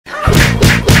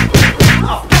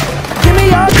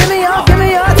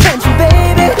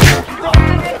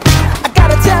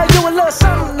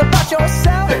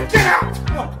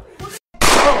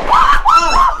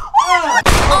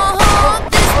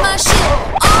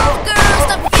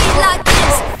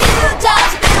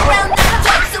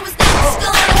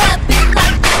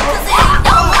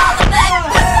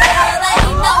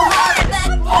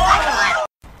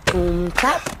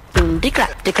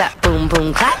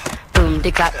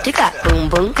tick-clap, boom,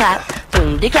 boom, clap.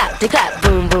 Boom, de-clap,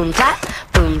 boom, boom, clap.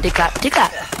 Boom, de-clap,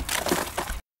 de-clap.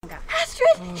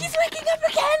 Astrid, he's waking up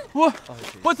again! What?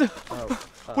 What the?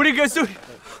 What are you guys doing?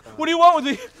 What do you want with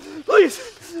me? Please,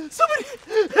 somebody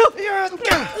help me!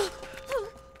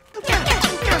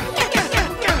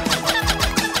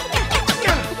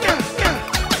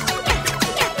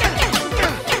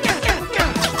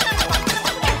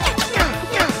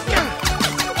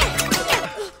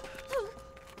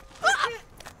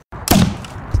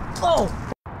 Oh!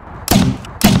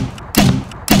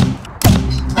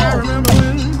 I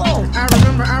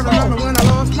remember when I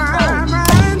lost my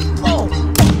mind.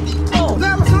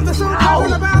 There was something so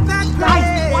cool about that place.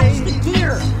 Guys, watch the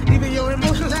gear! Even your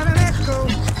emotions have an echo.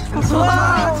 No,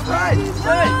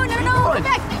 come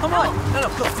back! Come on! No,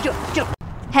 go, get up.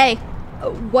 Hey,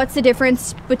 what's the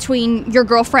difference between your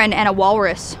girlfriend and a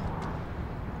walrus?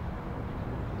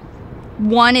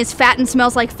 One is fat and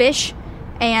smells like fish,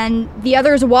 and the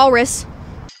other is a walrus.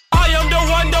 I am the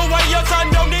one, your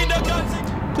son don't need a gun.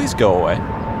 Please go away.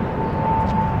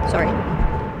 Sorry.